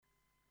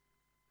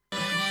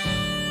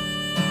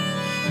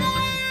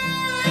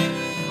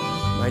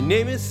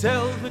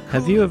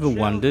Have you ever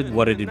wondered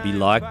what it'd be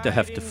like to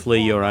have to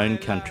flee your own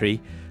country,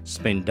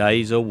 spend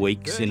days or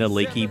weeks in a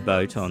leaky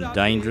boat on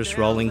dangerous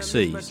rolling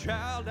seas,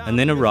 and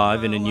then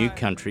arrive in a new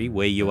country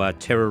where you are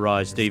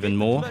terrorised even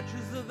more?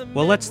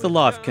 Well, that's the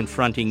life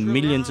confronting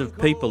millions of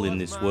people in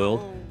this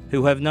world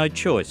who have no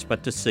choice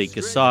but to seek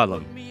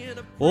asylum.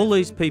 All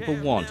these people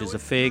want is a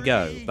fair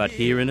go, but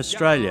here in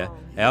Australia,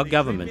 our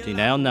government, in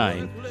our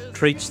name,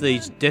 treats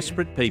these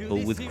desperate people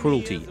with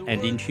cruelty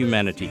and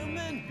inhumanity.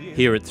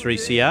 Here at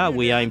 3CR,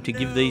 we aim to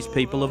give these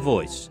people a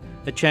voice,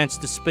 a chance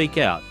to speak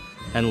out,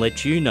 and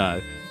let you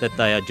know that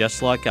they are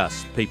just like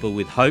us, people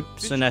with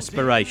hopes and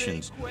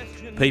aspirations,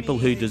 people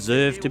who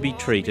deserve to be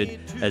treated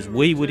as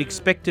we would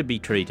expect to be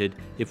treated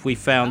if we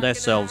found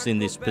ourselves in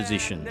this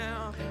position.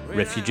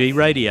 Refugee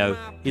Radio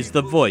is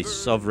the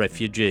voice of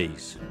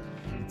refugees.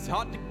 It's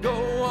hard to go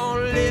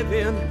on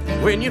living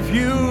when your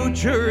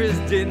future is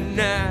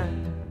denied.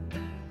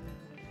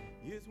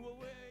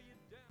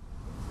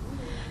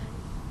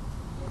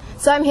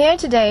 So I'm here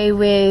today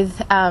with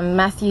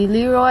Matthew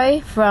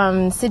Leroy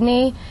from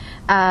Sydney.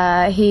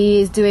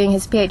 He is doing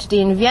his PhD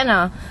in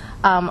Vienna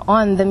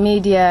on the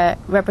media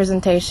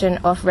representation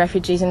of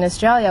refugees in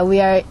Australia.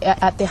 We are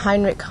at the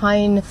Heinrich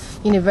Heine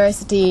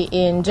University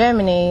in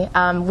Germany.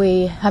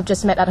 We have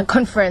just met at a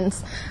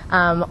conference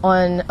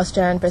on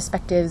Australian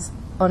perspectives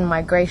on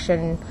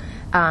migration,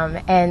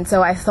 and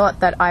so I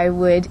thought that I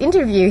would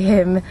interview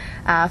him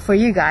for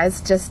you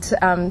guys, just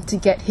to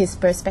get his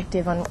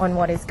perspective on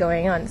what is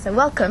going on. So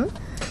welcome.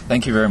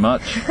 Thank you very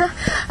much.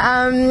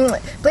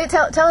 Please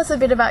tell us a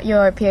bit about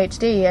your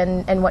PhD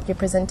and what you're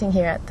presenting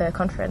here at the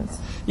conference.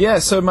 Yeah,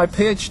 so my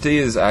PhD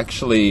is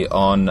actually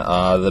on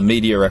the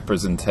media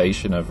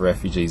representation of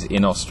refugees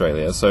in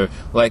Australia. So,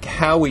 like,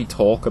 how we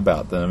talk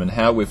about them and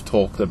how we've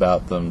talked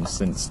about them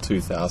since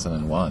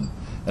 2001.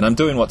 And I'm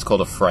doing what's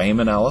called a frame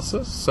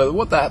analysis. So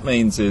what that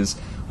means is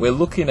we're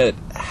looking at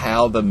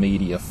how the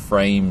media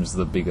frames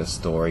the bigger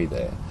story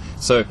there.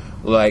 So,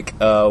 like,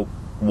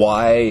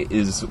 why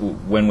is,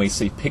 when we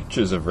see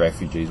pictures of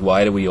refugees,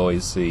 why do we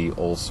always see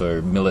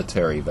also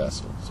military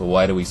vessels? Or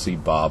why do we see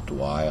barbed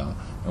wire?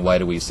 And why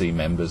do we see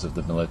members of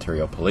the military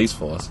or police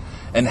force?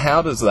 And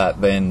how does that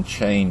then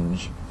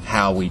change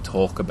how we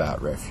talk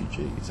about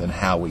refugees and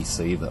how we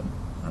see them,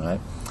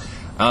 right?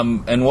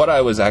 And what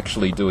I was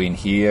actually doing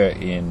here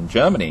in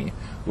Germany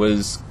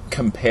was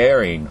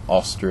comparing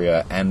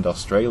Austria and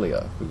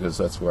Australia, because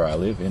that's where I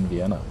live, in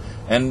Vienna.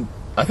 And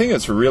I think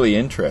it's really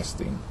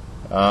interesting.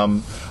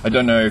 I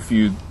don't know if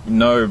you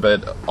know,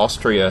 but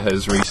Austria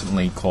has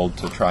recently called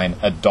to try and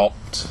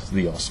adopt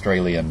the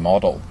Australian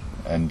model.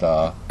 And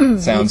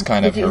sounds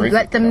kind of horrific. Did you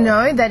let them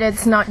know that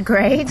it's not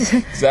great?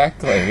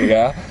 Exactly,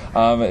 yeah.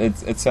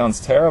 It sounds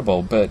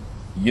terrible, but,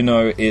 you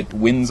know, it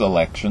wins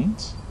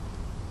elections.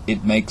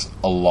 It makes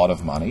a lot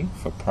of money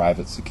for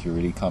private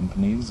security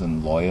companies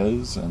and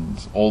lawyers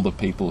and all the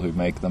people who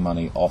make the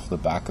money off the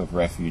back of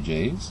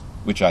refugees,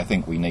 which I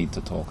think we need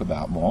to talk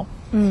about more.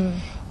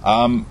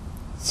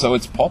 So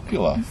it's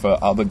popular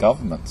for other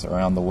governments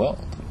around the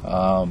world.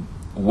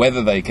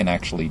 Whether they can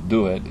actually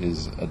do it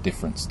is a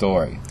different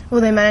story.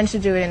 Well, they managed to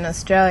do it in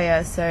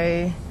Australia,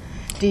 so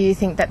do you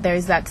think that there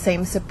is that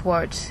same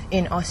support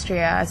in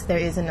Austria as there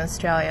is in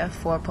Australia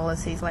for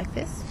policies like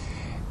this?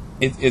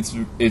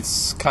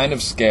 It's kind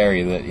of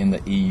scary that in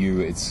the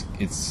EU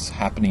it's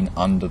happening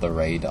under the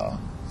radar.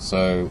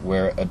 So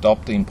we're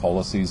adopting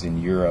policies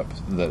in Europe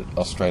that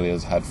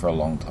Australia's had for a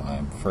long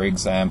time. For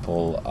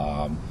example,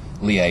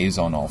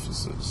 liaison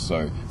officers.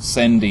 So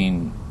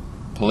sending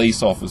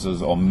police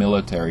officers or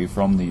military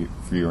from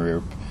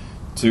Europe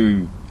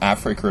to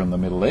Africa and the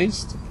Middle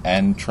East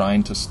and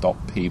trying to stop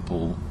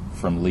people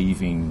from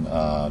leaving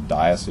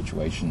dire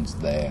situations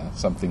there,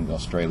 something that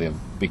Australia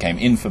became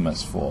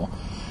infamous for.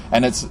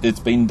 And it's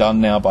been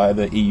done now by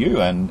the EU,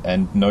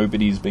 and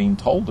nobody's been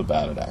told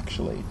about it,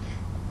 actually.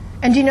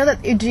 And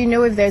do you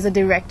know if there's a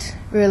direct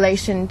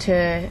relation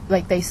to,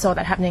 like, they saw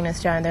that happening in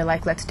Australia and they're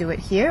like, let's do it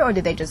here, or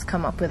did they just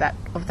come up with that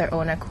of their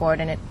own accord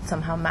and it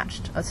somehow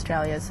matched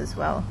Australia's as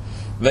well?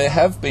 There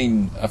have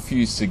been a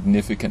few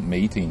significant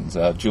meetings.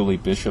 Julie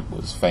Bishop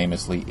was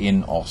famously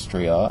in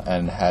Austria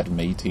and had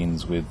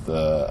meetings with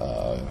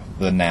the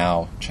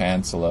now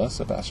Chancellor,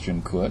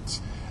 Sebastian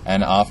Kurz.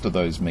 And after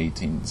those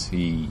meetings,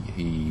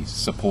 he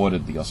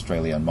supported the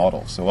Australian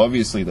model. So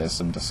obviously there's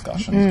some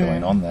discussions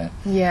going on there.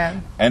 Yeah.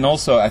 And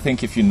also, I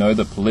think if you know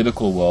the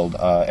political world,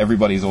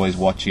 everybody's always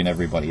watching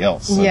everybody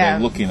else. So they're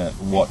looking at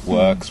what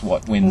works,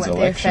 what wins elections.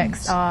 What the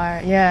effects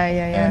are.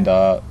 Yeah.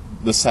 And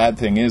the sad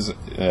thing is,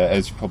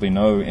 as you probably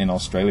know, in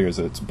Australia, is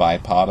it's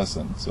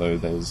bipartisan. So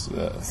there's...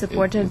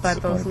 supported by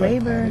both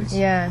Labour.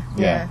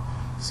 Yeah.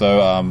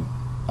 So...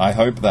 I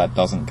hope that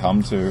doesn't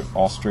come to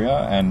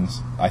Austria, and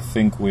I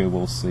think we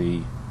will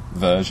see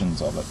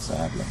versions of it,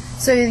 sadly.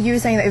 So you were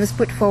saying that it was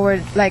put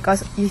forward, like,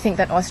 you think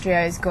that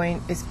Austria is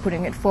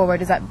putting it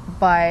forward. Is that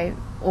by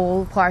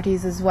all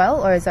parties as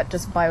well, or is that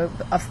just by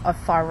a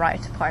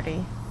far-right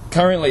party?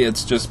 Currently,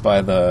 it's just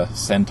by the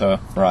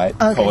centre-right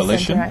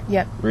coalition, centre-right,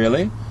 yep.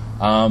 Really.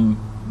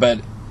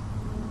 But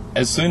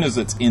as soon as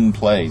it's in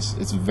place,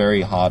 it's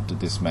very hard to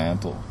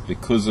dismantle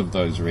because of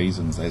those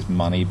reasons. There's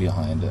money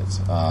behind it.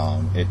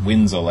 It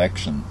wins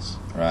elections,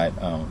 right?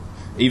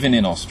 Even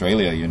in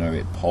Australia, you know,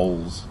 it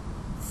polls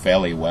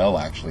fairly well,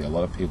 actually. A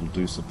lot of people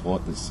do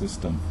support this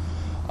system.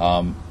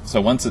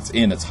 So once it's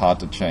in, it's hard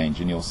to change,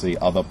 and you'll see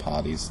other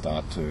parties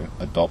start to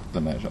adopt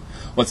the measure.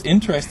 What's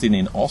interesting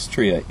in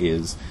Austria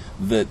is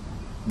that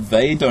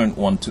they don't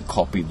want to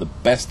copy the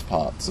best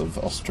parts of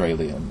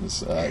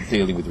Australians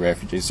dealing with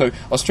refugees. So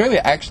Australia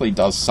actually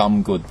does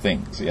some good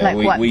things. Yeah?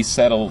 Like what? We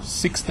settle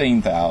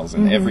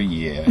 16,000 every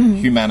year,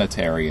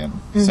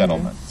 humanitarian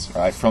settlements,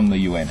 right, from the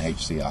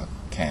UNHCR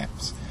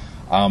camps.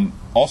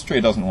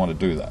 Austria doesn't want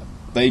to do that.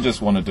 They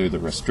just want to do the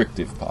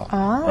restrictive part,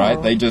 right?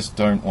 They just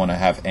don't want to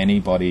have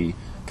anybody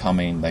come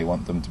in. They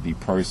want them to be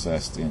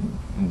processed in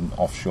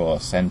offshore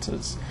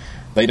centres.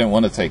 They don't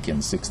want to take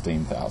in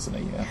 16,000 a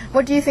year.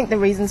 What do you think the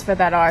reasons for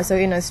that are? So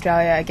in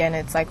Australia, again,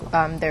 it's like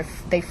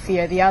they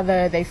fear the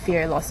other, they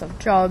fear loss of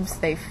jobs,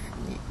 that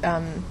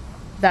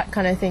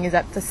kind of thing. Is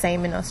that the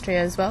same in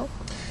Austria as well?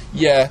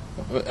 Yeah,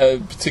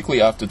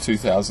 particularly after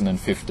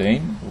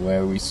 2015,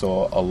 where we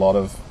saw a lot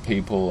of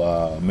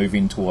people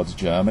moving towards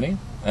Germany.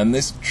 And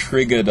this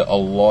triggered a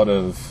lot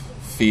of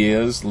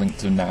fears linked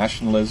to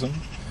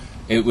nationalism.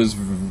 It was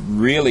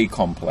really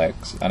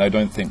complex, and I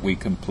don't think we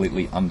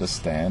completely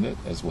understand it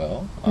as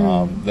well.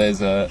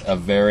 There's a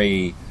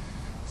very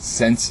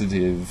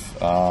sensitive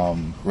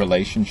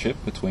relationship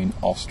between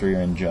Austria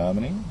and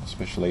Germany,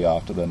 especially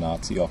after the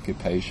Nazi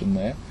occupation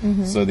there.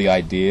 So the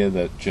idea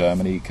that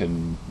Germany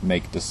can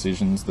make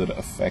decisions that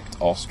affect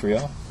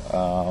Austria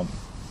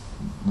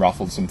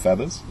ruffled some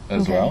feathers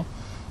as well.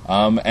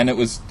 And it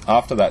was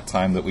after that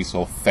time that we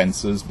saw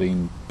fences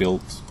being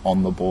built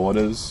on the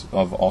borders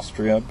of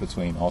Austria,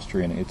 between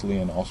Austria and Italy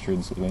and Austria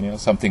and Slovenia,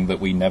 something that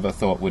we never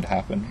thought would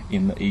happen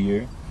in the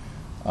EU.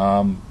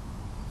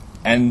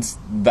 And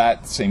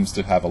that seems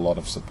to have a lot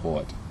of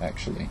support,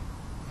 actually.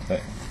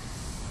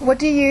 What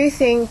do you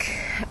think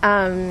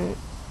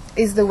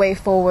is the way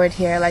forward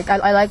here? Like,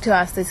 I like to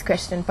ask this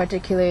question,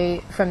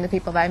 particularly from the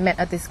people that I met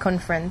at this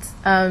conference,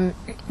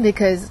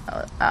 because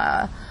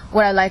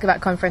what I like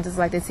about conferences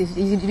like this is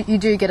you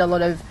do get a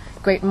lot of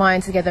great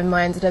minds together,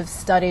 minds that have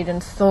studied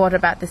and thought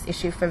about this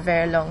issue for a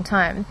very long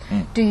time.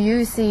 Do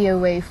you see a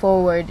way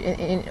forward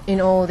in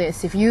all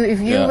this? If you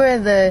were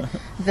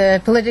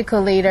the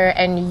political leader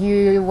and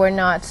you were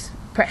not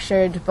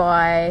pressured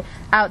by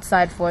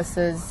outside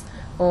forces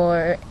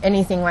or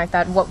anything like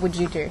that, what would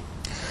you do?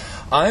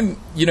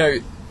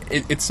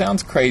 It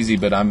sounds crazy,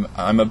 but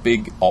I'm a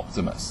big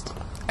optimist.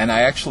 And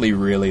I actually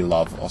really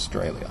love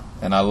Australia.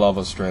 And I love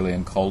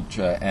Australian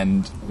culture.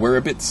 And we're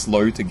a bit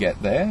slow to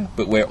get there,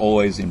 but we're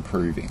always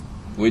improving.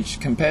 Which,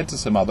 compared to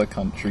some other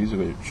countries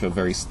which are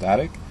very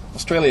static,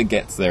 Australia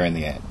gets there in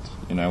the end.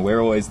 You know, we're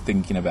always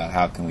thinking about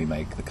how can we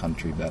make the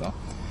country better.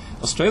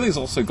 Australia's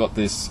also got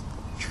this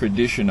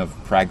tradition of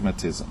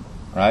pragmatism,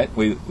 right?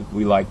 We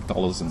like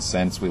dollars and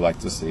cents. We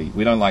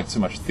don't like too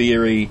much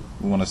theory.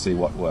 We want to see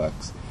what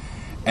works.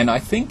 And I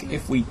think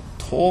if we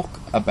talk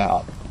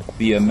about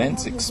the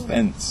immense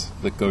expense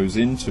that goes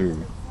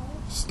into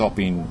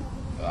stopping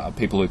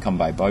people who come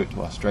by boat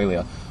to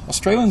Australia,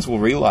 Australians will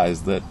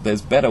realise that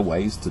there's better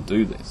ways to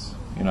do this.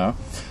 You know,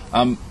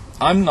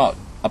 I'm not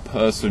a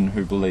person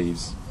who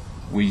believes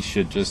we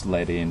should just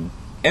let in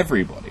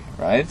everybody,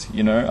 right?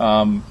 You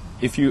know,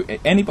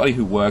 anybody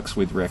who works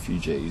with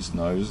refugees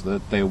knows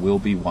that there will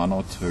be one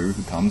or two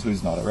who comes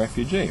who's not a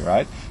refugee,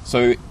 right?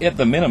 So at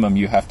the minimum,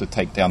 you have to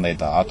take down their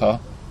data,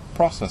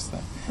 process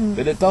them.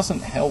 But it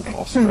doesn't help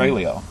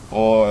Australia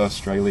or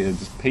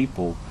Australia's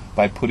people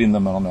by putting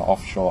them on an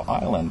offshore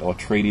island or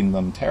treating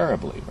them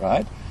terribly,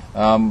 right?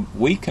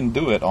 We can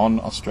do it on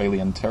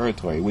Australian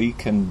territory. We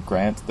can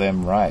grant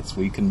them rights.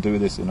 We can do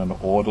this in an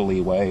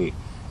orderly way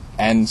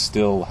and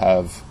still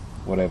have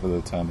whatever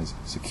the term is,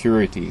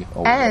 security.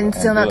 Or and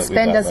still not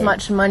spend as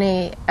much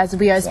money as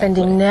we are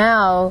spending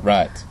now.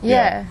 Right.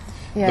 Yeah.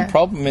 The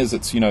problem is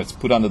it's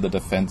put under the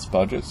defence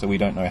budget, so we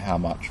don't know how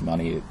much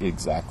money it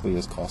exactly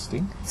is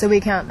costing. So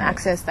we can't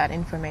access that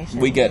information.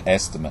 We get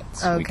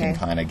estimates. Okay. We can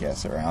kind of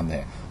guess around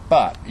there.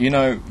 But,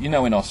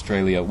 in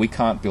Australia, we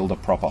can't build a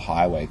proper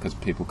highway because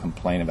people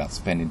complain about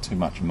spending too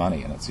much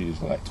money, and it's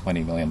usually like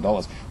 $20 million.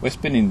 We're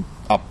spending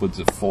upwards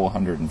of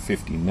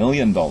 $450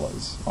 million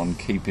on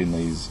keeping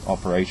these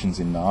operations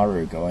in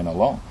Nauru going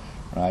along,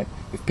 right?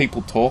 If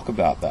people talk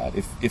about that,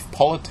 if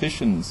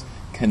politicians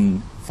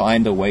can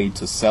find a way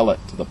to sell it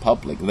to the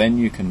public, then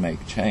you can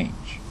make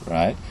change,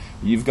 right?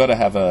 You've got to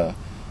have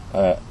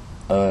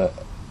a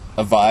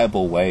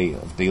viable way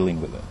of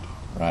dealing with it,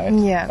 right?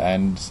 Yeah.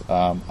 And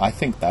I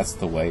think that's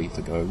the way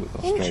to go with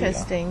Australia.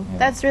 Interesting. Yeah.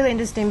 That's really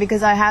interesting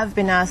because I have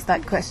been asked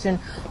that question,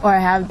 or I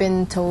have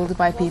been told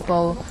by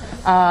people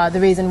the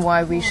reason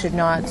why we should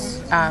not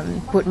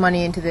put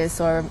money into this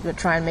or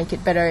try and make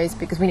it better is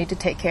because we need to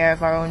take care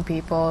of our own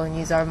people and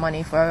use our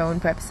money for our own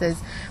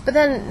purposes. But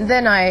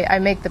then I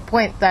make the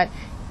point that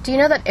Do you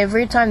know that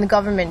every time the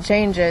government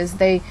changes,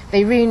 they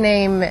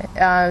rename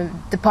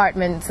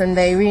departments, and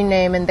they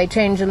rename and they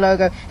change the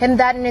logo, and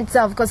that in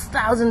itself costs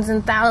thousands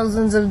and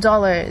thousands of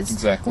dollars.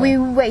 Exactly. We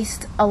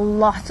waste a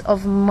lot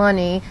of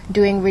money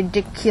doing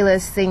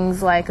ridiculous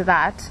things like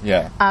that.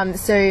 Yeah.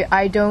 So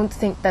I don't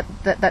think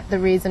that the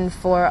reason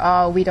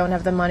for we don't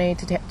have the money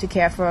to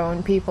care for our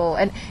own people,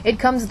 and it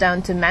comes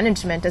down to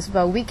management as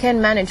well. We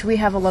can manage. We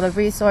have a lot of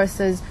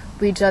resources.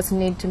 We just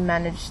need to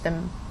manage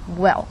them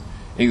well.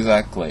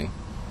 Exactly.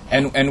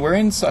 And we're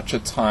in such a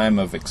time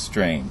of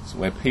extremes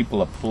where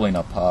people are pulling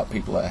apart,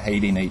 people are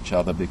hating each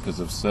other because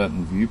of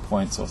certain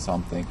viewpoints or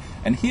something.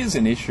 And here's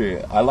an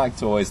issue. I like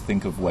to always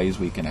think of ways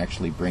we can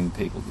actually bring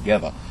people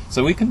together.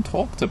 So we can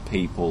talk to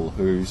people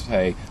who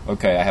say,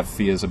 okay, I have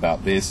fears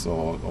about this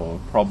or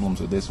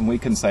problems with this, and we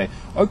can say,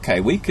 okay,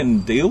 we can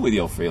deal with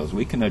your fears,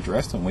 we can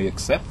address them, we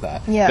accept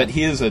that. Yeah. But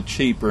here's a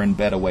cheaper and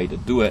better way to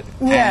do it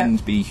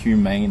and be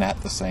humane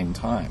at the same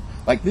time.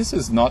 Like, this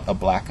is not a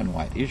black and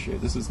white issue.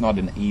 This is not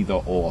an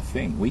either-or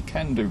thing. We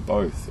can do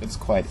both. It's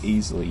quite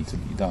easily to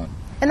be done.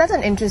 And that's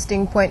an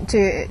interesting point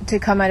to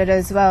come at it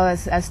as well,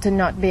 as to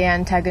not be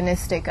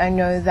antagonistic. I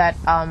know that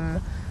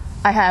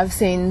I have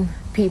seen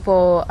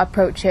people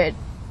approach it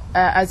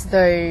as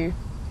though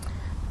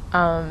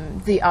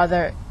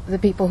the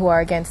people who are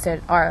against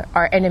it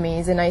are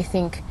enemies, and I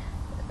think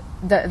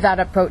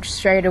that approach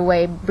straight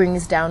away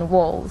brings down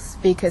walls,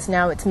 because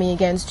now it's me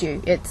against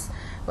you. It's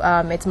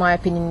my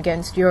opinion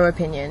against your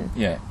opinion.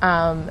 Yeah.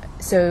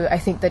 So I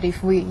think that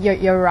if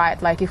you're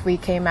right. Like, if we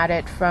came at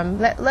it from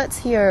let's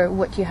hear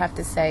what you have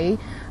to say,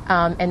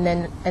 and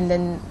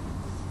then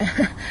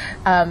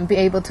be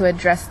able to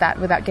address that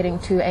without getting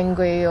too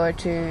angry or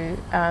too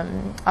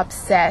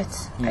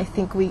upset. I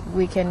think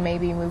we can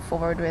maybe move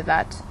forward with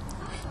that.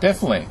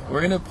 Definitely.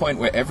 We're in a point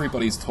where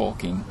everybody's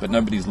talking, but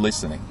nobody's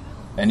listening.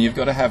 And you've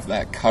got to have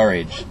that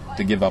courage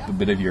to give up a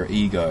bit of your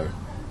ego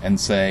and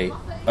say,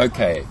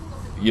 okay,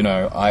 you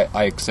know,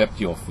 I accept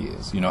your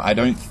fears. You know, I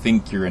don't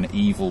think you're an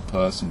evil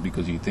person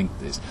because you think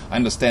this. I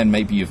understand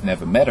maybe you've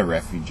never met a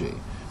refugee.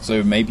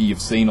 So maybe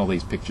you've seen all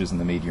these pictures in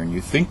the media and you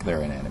think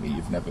they're an enemy.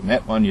 You've never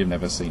met one. You've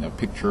never seen a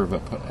picture of a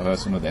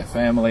person with their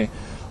family.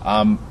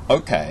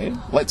 Okay,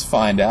 let's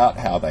find out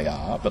how they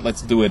are, but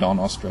let's do it on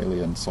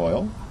Australian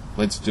soil.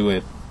 Let's do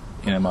it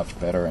in a much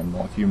better and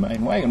more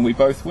humane way, and we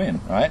both win,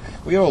 right?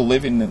 We're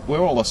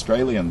all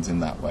Australians in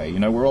that way, you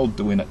know, we're all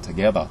doing it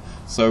together.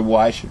 So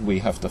why should we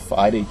have to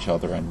fight each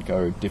other and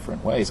go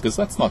different ways? Because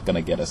that's not going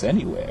to get us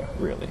anywhere,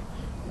 really,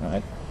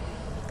 right?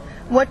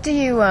 What do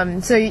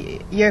you, so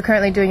you're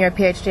currently doing your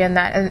PhD in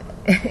that, and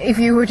if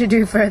you were to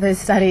do further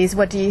studies,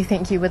 what do you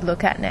think you would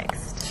look at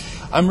next?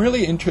 I'm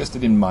really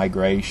interested in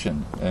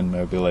migration and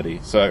mobility.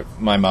 So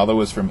my mother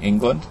was from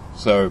England,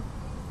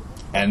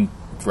 and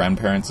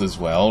grandparents as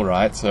well,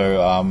 right?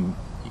 So,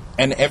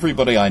 and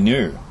everybody I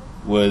knew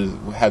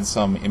had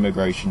some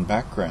immigration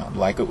background.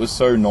 Like, it was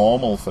so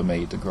normal for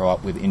me to grow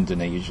up with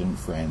Indonesian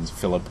friends,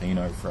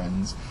 Filipino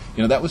friends.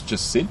 You know, that was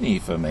just Sydney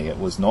for me. It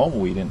was normal.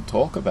 We didn't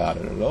talk about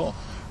it at all,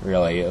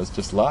 really. It was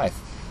just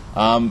life.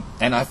 And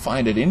I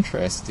find it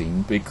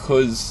interesting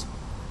because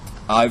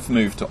I've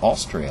moved to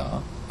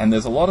Austria, and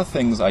there's a lot of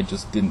things I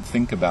just didn't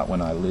think about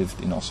when I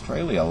lived in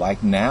Australia.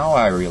 Like, now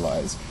I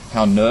realize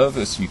how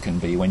nervous you can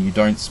be when you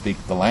don't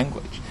speak the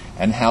language,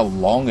 and how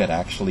long it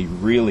actually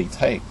really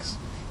takes.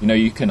 You know,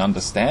 you can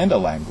understand a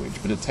language,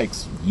 but it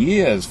takes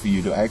years for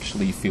you to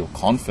actually feel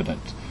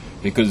confident,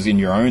 because in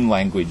your own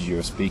language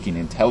you're speaking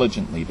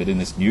intelligently, but in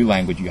this new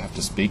language you have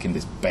to speak in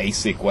this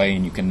basic way,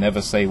 and you can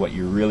never say what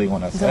you really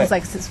want to say. It's almost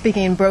like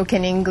speaking in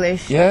broken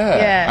English.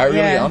 Yeah, I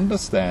really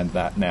understand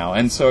that now.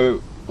 And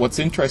so what's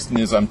interesting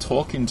is I'm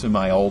talking to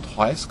my old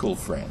high school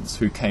friends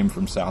who came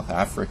from South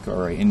Africa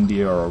or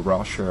India or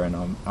Russia,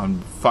 and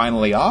I'm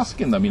finally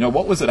asking them, you know,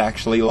 what was it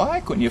actually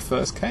like when you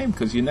first came?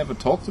 Because you never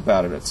talked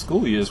about it at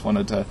school. You just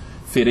wanted to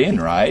fit in,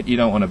 right? You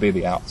don't want to be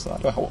the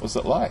outsider. What was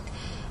it like?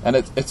 And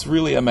it's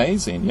really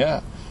amazing, yeah.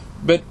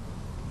 But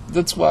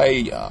that's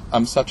why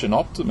I'm such an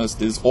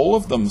optimist, is all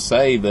of them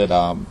say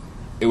that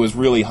it was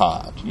really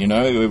hard, you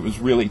know, it was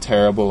really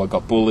terrible. I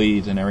got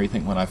bullied and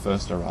everything when I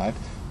first arrived.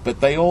 But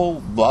they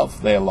all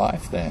love their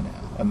life there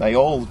now, and they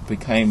all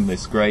became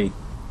this great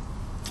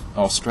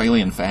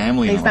Australian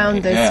family. They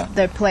found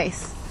their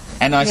place.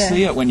 And I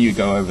see it when you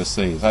go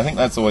overseas. I think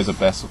that's always the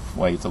best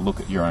way to look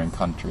at your own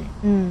country.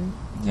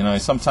 You know,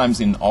 sometimes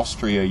in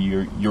Austria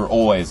you're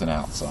always an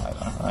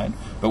outsider, right?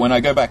 But when I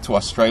go back to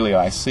Australia,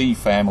 I see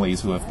families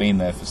who have been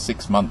there for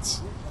 6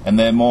 months, and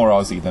they're more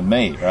Aussie than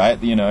me,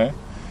 right? You know,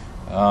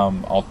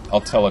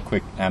 I'll tell a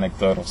quick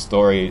anecdotal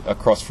story.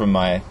 Across from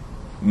my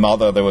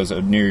mother, there was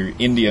a new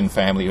Indian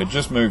family who had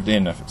just moved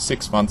in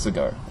 6 months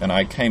ago, and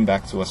I came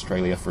back to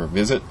Australia for a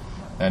visit,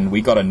 and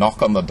we got a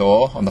knock on the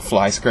door, on the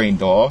fly screen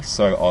door,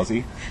 so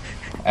Aussie,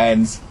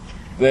 and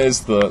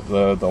there's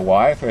the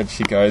wife, and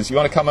she goes, "You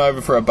want to come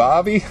over for a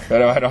barbie?"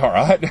 And I went, "All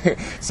right."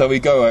 So we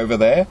go over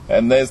there,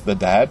 and there's the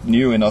dad,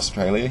 new in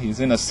Australia. He's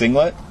in a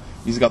singlet,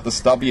 he's got the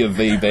stubby of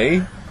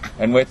VB,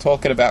 and we're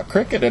talking about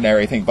cricket and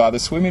everything by the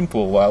swimming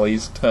pool while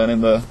he's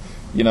turning the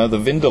the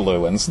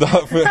vindaloo and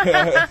stuff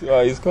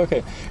while he's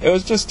cooking. It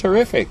was just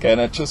terrific, and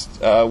it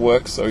just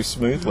works so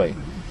smoothly.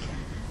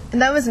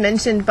 And that was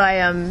mentioned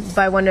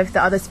by one of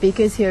the other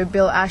speakers here,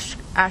 Bill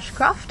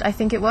Ashcroft, I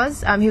think it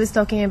was. He was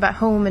talking about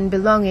home and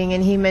belonging,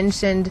 and he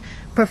mentioned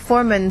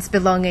performance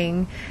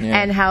belonging,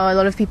 and how a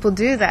lot of people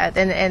do that,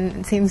 and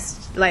it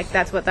seems like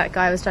that's what that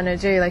guy was trying to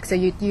do. Like, so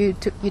you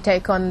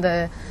take on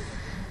the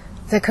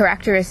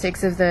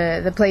characteristics of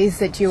the place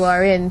that you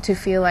are in to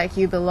feel like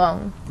you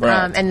belong,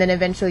 right. And then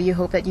eventually you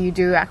hope that you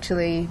do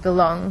actually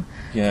belong.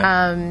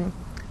 Yeah.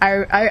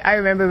 I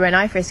remember when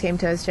I first came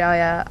to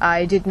Australia,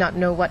 I did not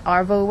know what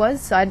Arvo was.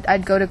 So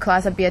I'd go to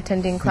class, I'd be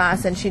attending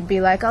class, and she'd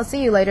be like, "I'll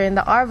see you later in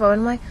the Arvo."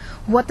 And I'm like,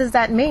 "What does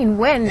that mean?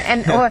 When?"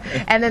 And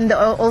then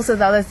also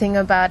the other thing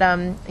about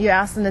you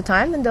ask them the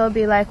time, and they'll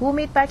be like, "We'll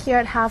meet back here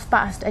at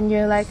past," and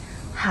you're like,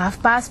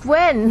 past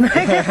when?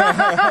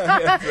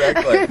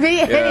 Exactly. Could be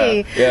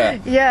any.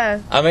 Yeah.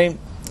 I mean,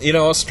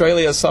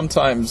 Australia,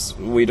 sometimes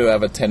we do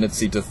have a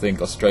tendency to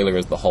think Australia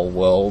is the whole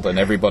world, and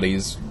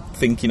everybody's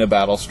thinking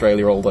about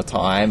Australia all the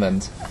time,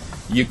 and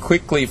you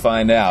quickly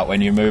find out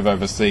when you move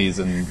overseas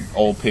and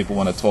all people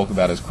want to talk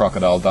about is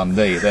Crocodile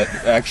Dundee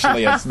that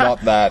actually it's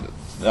not that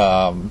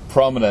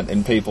prominent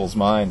in people's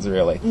minds,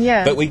 really.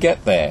 Yeah. But we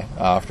get there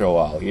after a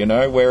while,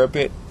 We're a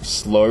bit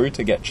slow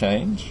to get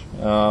change,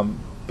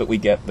 but we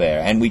get there,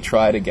 and we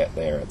try to get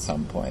there at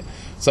some point.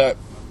 So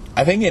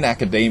I think in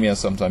academia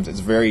sometimes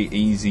it's very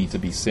easy to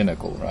be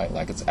cynical, right?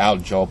 Like, it's our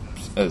job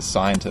as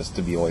scientists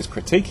to be always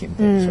critiquing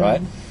things,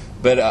 right?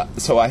 But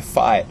so I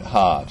fight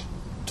hard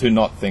to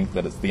not think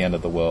that it's the end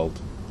of the world,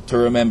 to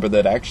remember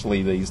that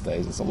actually these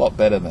days it's a lot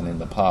better than in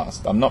the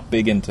past. I'm not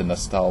big into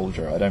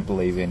nostalgia. I don't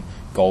believe in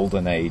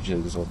golden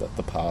ages or that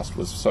the past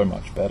was so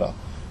much better.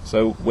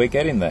 So we're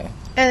getting there.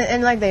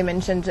 And like they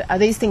mentioned,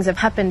 these things have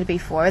happened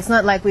before. It's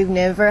not like we've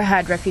never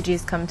had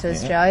refugees come to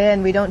Australia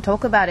and we don't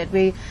talk about it.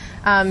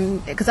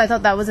 Because I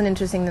thought that was an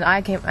interesting that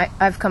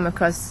I've come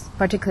across,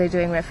 particularly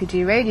doing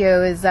refugee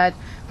radio, is that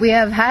we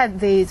have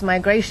had these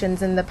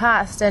migrations in the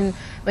past, and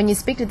when you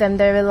speak to them,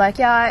 they're like,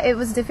 "Yeah, it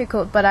was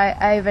difficult, but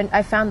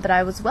I found that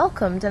I was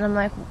welcomed." And I'm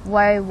like,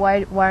 why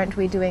aren't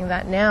we doing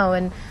that now?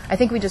 And I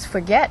think we just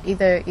forget.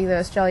 Either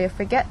Australia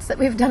forgets that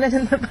we've done it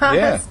in the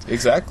past. Yeah,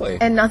 exactly.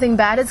 And nothing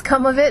bad has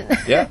come of it.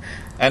 Yeah.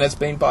 And it's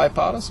been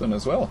bipartisan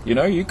as well.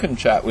 You can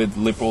chat with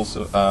Liberal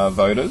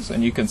voters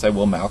and you can say,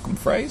 well, Malcolm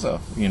Fraser,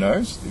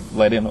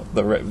 let in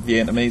the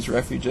Vietnamese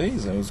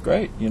refugees. It was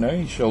great.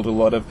 He showed a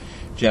lot of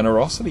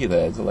generosity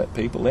there to let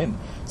people in.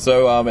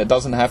 So it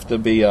doesn't have to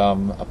be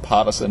a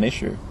partisan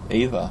issue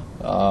either.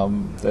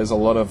 There's a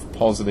lot of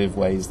positive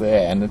ways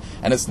there. And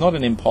it's not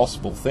an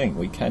impossible thing.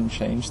 We can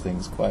change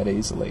things quite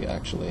easily,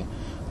 actually,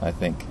 I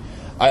think.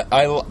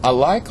 I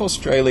like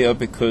Australia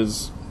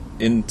because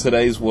in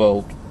today's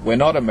world, we're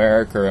not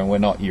America and we're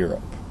not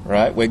Europe,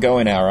 right? We're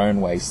going our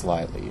own way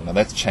slightly.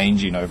 That's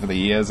changing over the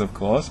years, of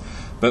course,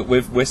 but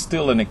we're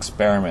still an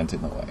experiment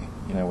in a way.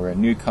 We're a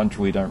new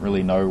country. We don't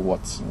really know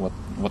what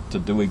to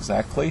do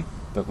exactly,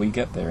 but we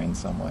get there in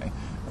some way,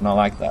 and I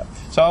like that.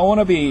 So I want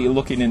to be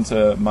looking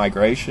into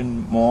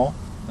migration more,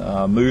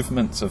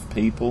 movements of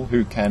people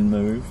who can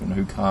move and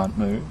who can't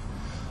move,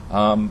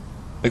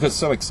 because it's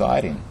so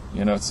exciting.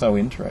 It's so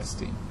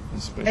interesting.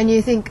 And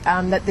you think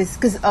that this,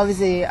 because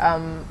obviously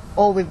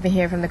all we've been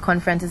hearing from the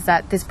conference is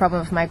that this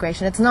problem of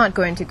migration, it's not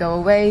going to go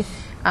away.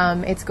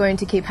 It's going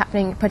to keep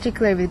happening,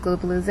 particularly with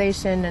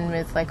globalization and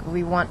with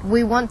we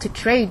want to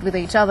trade with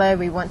each other.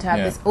 We want to have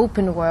this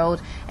open world,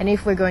 and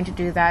if we're going to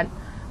do that,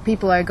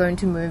 people are going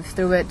to move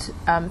through it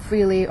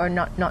freely or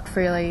not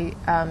freely,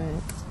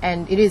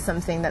 and it is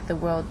something that the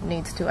world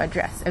needs to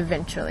address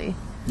eventually.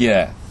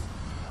 Yeah.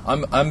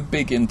 I'm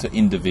big into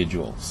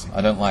individuals.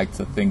 I don't like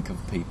to think of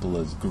people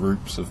as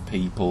groups of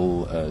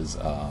people, as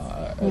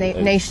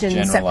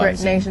nations,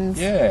 separate nations.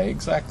 Yeah,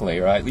 exactly,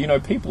 right.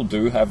 People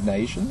do have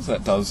nations,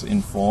 that does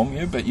inform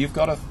you, but you've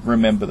got to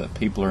remember that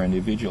people are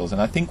individuals.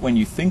 And I think when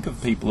you think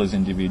of people as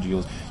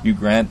individuals, you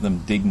grant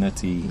them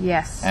dignity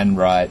and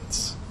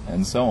rights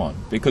and so on.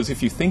 Because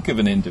if you think of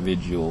an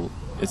individual,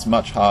 it's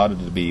much harder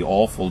to be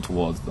awful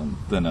towards them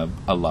than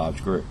a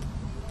large group.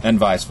 And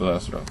vice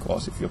versa, of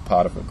course. If you're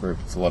part of a group,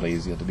 it's a lot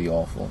easier to be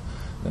awful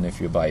than if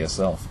you're by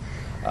yourself.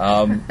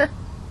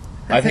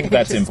 I think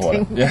that's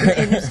important.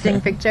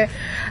 Interesting picture.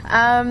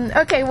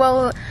 Okay,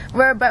 well,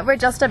 we're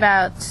just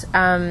about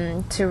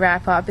to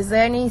wrap up. Is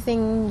there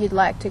anything you'd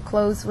like to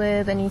close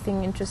with?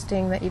 Anything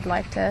interesting that you'd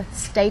like to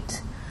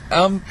state?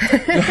 Well,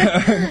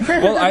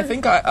 I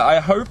think I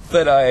hope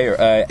that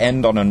I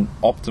end on an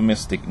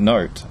optimistic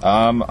note.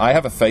 I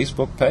have a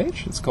Facebook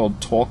page. It's called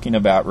Talking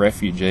About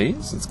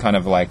Refugees. It's kind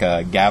of like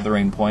a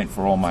gathering point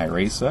for all my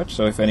research.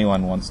 So if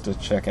anyone wants to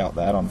check out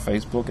that on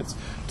Facebook, it's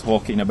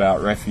Talking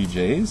About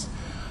Refugees.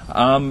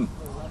 I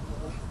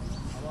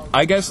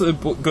guess the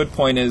good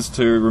point is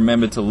to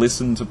remember to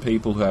listen to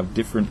people who have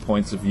different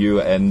points of view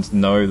and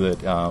know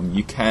that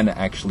you can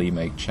actually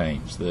make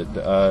change.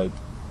 That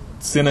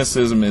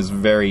cynicism is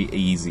very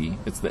easy.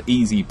 It's the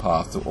easy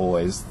path to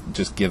always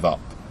just give up,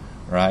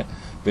 right?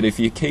 But if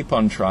you keep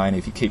on trying,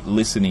 if you keep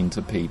listening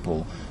to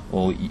people,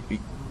 or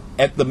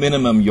at the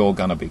minimum, you're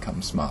going to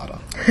become smarter.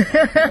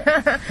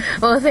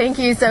 Well, thank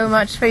you so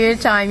much for your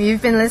time.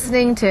 You've been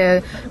listening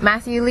to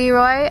Matthew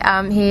Leroy.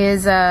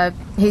 He's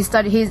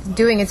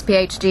doing his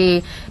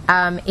PhD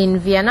in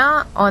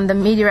Vienna on the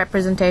media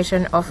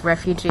representation of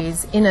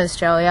refugees in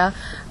Australia.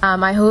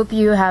 I hope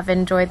you have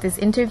enjoyed this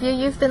interview.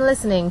 You've been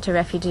listening to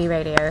Refugee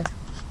Radio.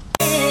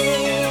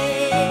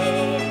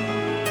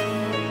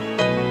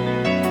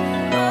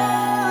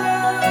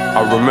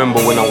 I remember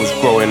when I was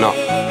growing up,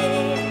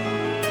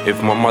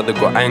 if my mother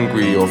got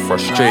angry or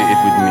frustrated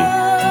with me,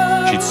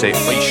 she'd say,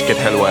 "Ishket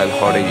halwa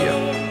al-hariya."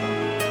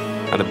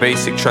 And the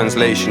basic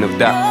translation of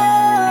that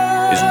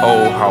is,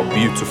 "Oh, how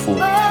beautiful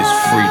is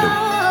freedom."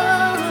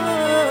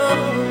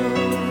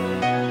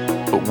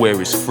 But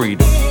where is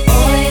freedom?